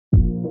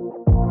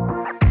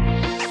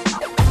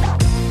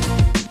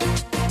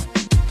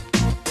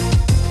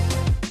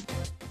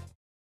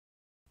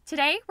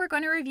Today, we're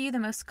going to review the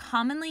most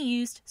commonly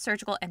used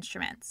surgical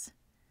instruments.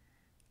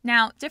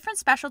 Now, different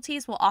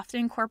specialties will often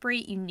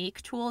incorporate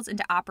unique tools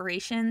into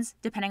operations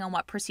depending on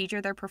what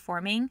procedure they're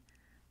performing,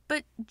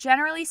 but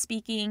generally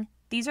speaking,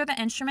 these are the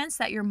instruments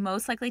that you're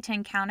most likely to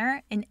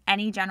encounter in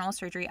any general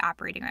surgery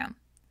operating room.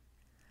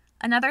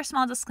 Another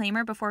small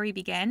disclaimer before we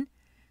begin,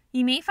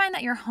 you may find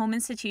that your home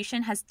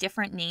institution has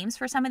different names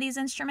for some of these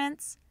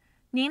instruments.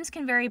 Names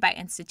can vary by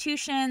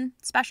institution,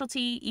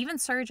 specialty, even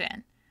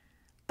surgeon.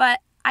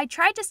 But I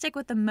tried to stick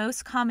with the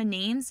most common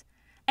names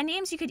and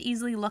names you could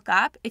easily look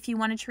up if you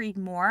wanted to read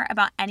more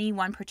about any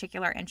one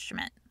particular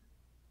instrument.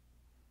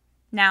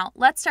 Now,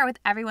 let's start with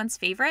everyone's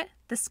favorite,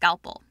 the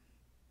scalpel.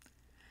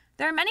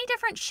 There are many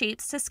different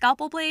shapes to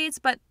scalpel blades,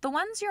 but the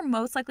ones you're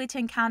most likely to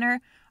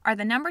encounter are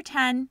the number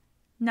 10,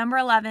 number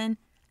 11,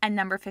 and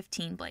number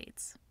 15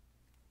 blades.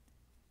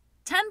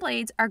 10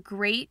 blades are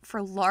great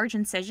for large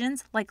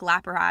incisions like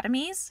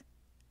laparotomies,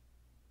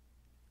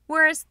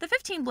 whereas the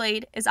 15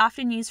 blade is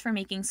often used for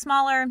making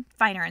smaller,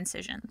 finer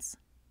incisions.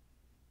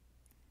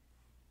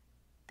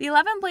 The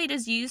 11 blade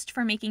is used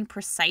for making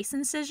precise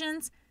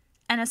incisions,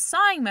 and a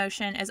sawing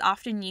motion is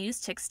often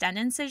used to extend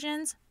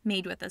incisions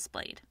made with this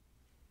blade.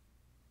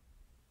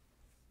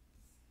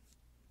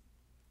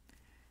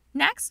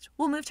 Next,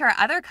 we'll move to our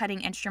other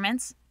cutting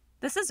instruments,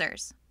 the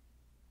scissors.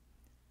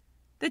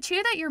 The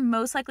two that you're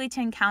most likely to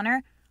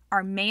encounter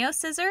are Mayo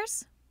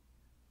scissors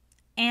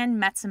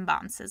and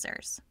Metzenbaum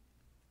scissors.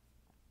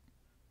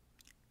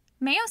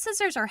 Mayo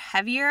scissors are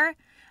heavier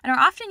and are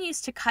often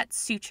used to cut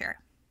suture.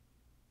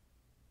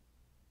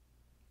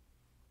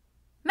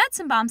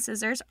 Metzenbaum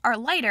scissors are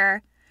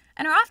lighter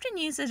and are often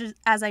used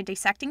as a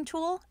dissecting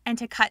tool and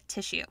to cut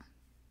tissue.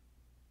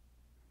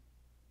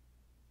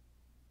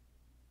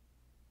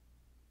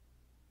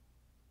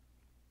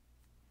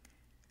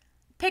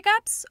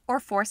 Pickups or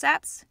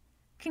forceps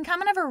can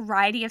come in a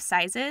variety of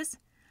sizes,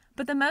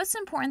 but the most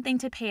important thing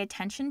to pay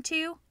attention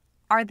to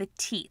are the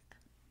teeth.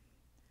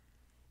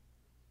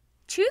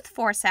 Tooth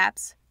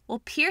forceps will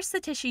pierce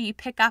the tissue you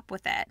pick up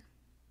with it,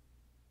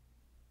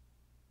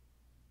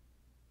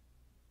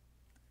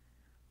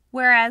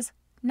 whereas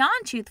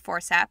non-tooth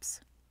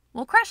forceps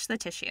will crush the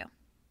tissue.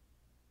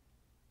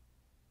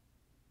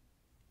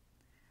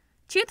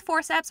 Tooth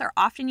forceps are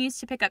often used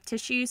to pick up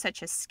tissue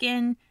such as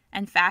skin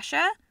and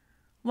fascia,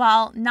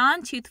 while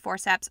non-tooth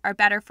forceps are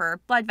better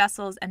for blood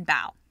vessels and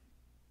bowel.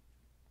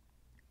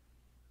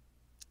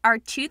 Our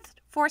tooth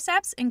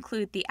forceps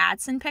include the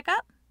Adson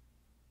pickup,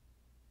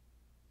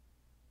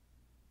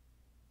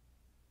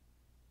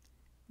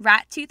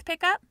 rat tooth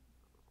pickup,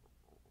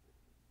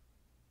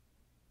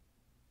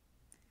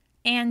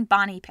 and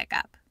Bonney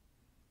pickup.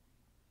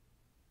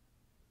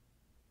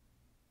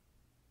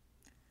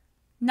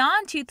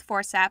 Non-tooth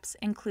forceps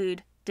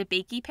include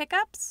DeBakey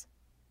pickups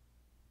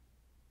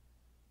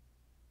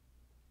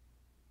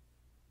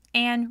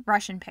and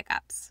Russian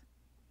pickups.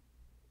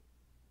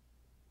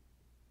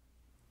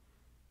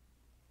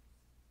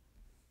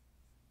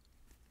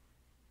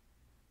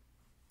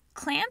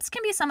 Clamps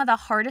can be some of the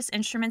hardest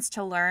instruments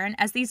to learn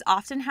as these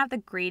often have the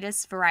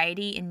greatest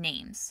variety in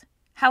names.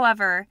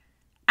 However,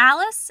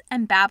 Alice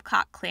and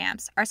Babcock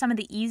clamps are some of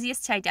the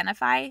easiest to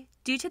identify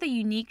due to the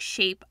unique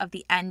shape of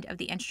the end of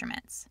the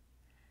instruments.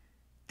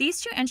 These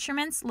two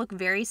instruments look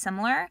very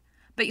similar,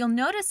 but you'll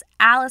notice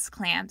Alice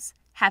clamps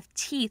have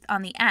teeth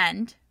on the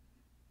end,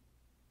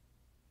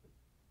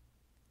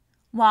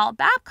 while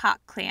Babcock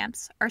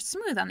clamps are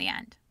smooth on the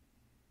end.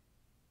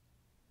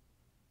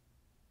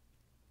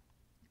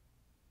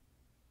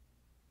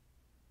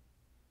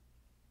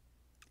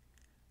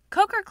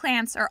 Coker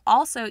clamps are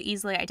also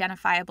easily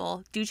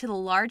identifiable due to the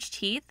large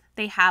teeth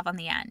they have on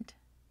the end.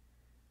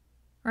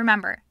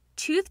 Remember,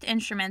 toothed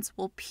instruments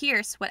will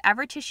pierce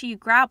whatever tissue you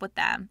grab with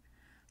them,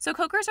 so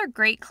cokers are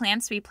great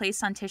clamps to be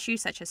placed on tissue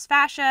such as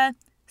fascia,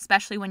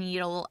 especially when you need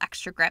a little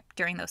extra grip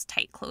during those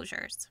tight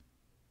closures.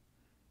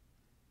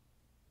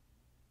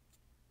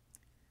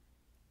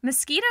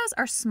 Mosquitoes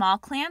are small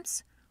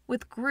clamps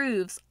with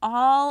grooves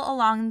all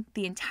along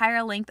the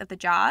entire length of the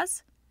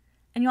jaws,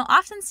 and you'll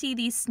often see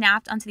these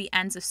snapped onto the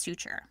ends of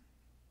suture.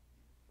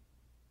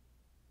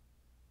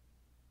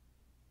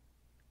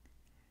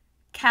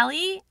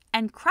 Kelly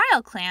and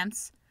cryo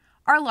clamps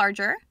are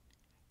larger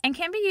and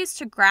can be used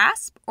to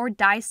grasp or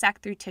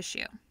dissect through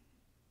tissue.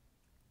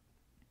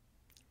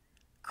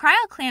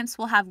 Cryo clamps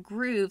will have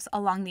grooves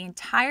along the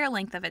entire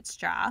length of its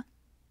jaw,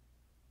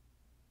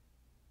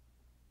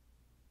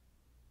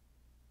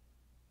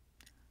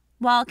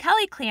 while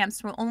Kelly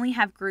clamps will only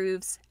have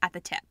grooves at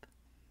the tip.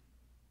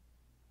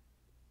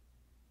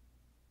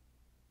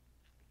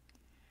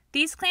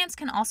 These clamps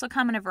can also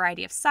come in a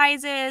variety of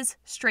sizes,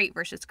 straight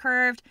versus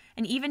curved,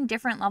 and even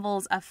different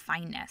levels of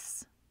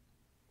fineness.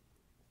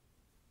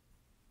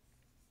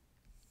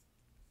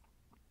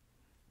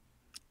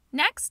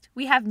 Next,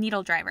 we have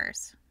needle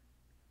drivers.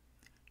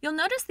 You'll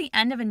notice the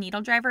end of a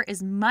needle driver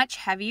is much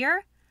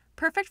heavier,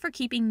 perfect for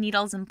keeping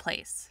needles in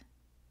place.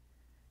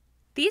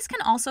 These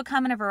can also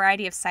come in a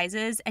variety of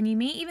sizes, and you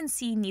may even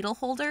see needle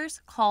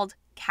holders called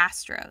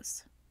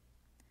castros.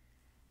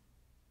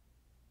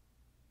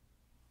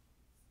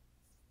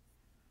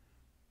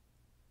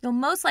 You'll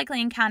most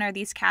likely encounter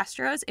these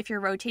castros if you're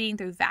rotating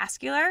through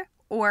vascular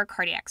or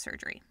cardiac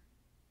surgery.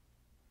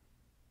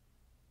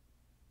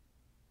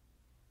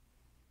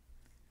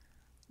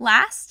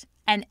 Last,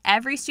 and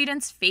every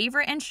student's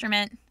favorite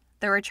instrument,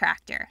 the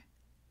retractor.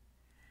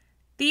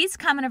 These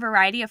come in a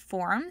variety of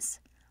forms,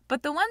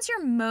 but the ones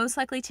you're most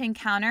likely to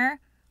encounter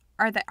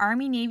are the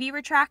Army-Navy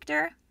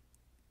retractor,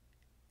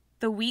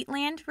 the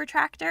Wheatland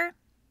retractor,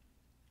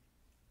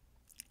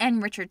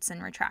 and Richardson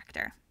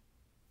retractor.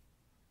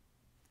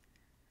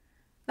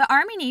 The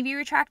Army-Navy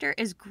retractor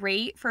is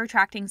great for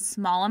retracting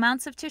small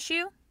amounts of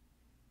tissue,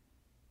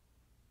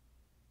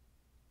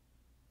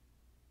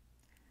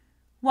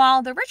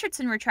 while the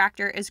Richardson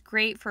retractor is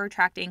great for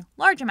retracting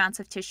large amounts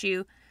of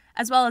tissue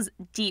as well as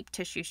deep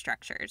tissue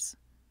structures.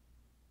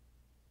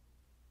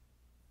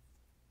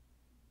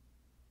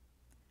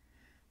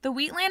 The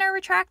Wheatlander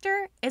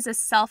retractor is a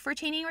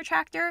self-retaining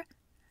retractor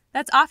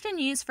that's often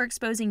used for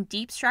exposing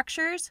deep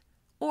structures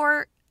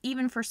or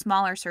even for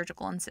smaller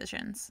surgical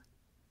incisions.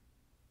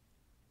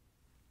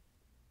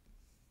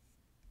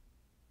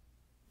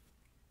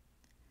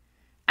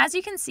 As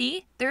you can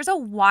see, there's a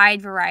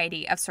wide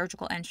variety of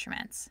surgical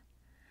instruments.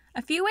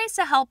 A few ways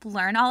to help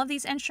learn all of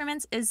these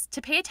instruments is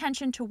to pay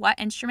attention to what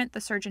instrument the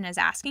surgeon is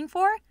asking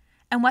for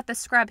and what the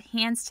scrub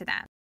hands to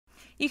them.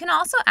 You can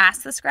also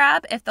ask the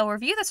scrub if they'll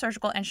review the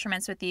surgical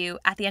instruments with you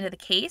at the end of the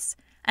case,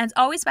 and it's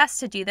always best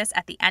to do this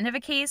at the end of a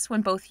case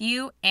when both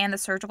you and the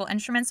surgical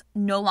instruments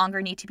no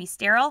longer need to be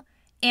sterile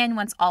and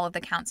once all of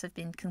the counts have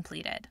been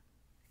completed.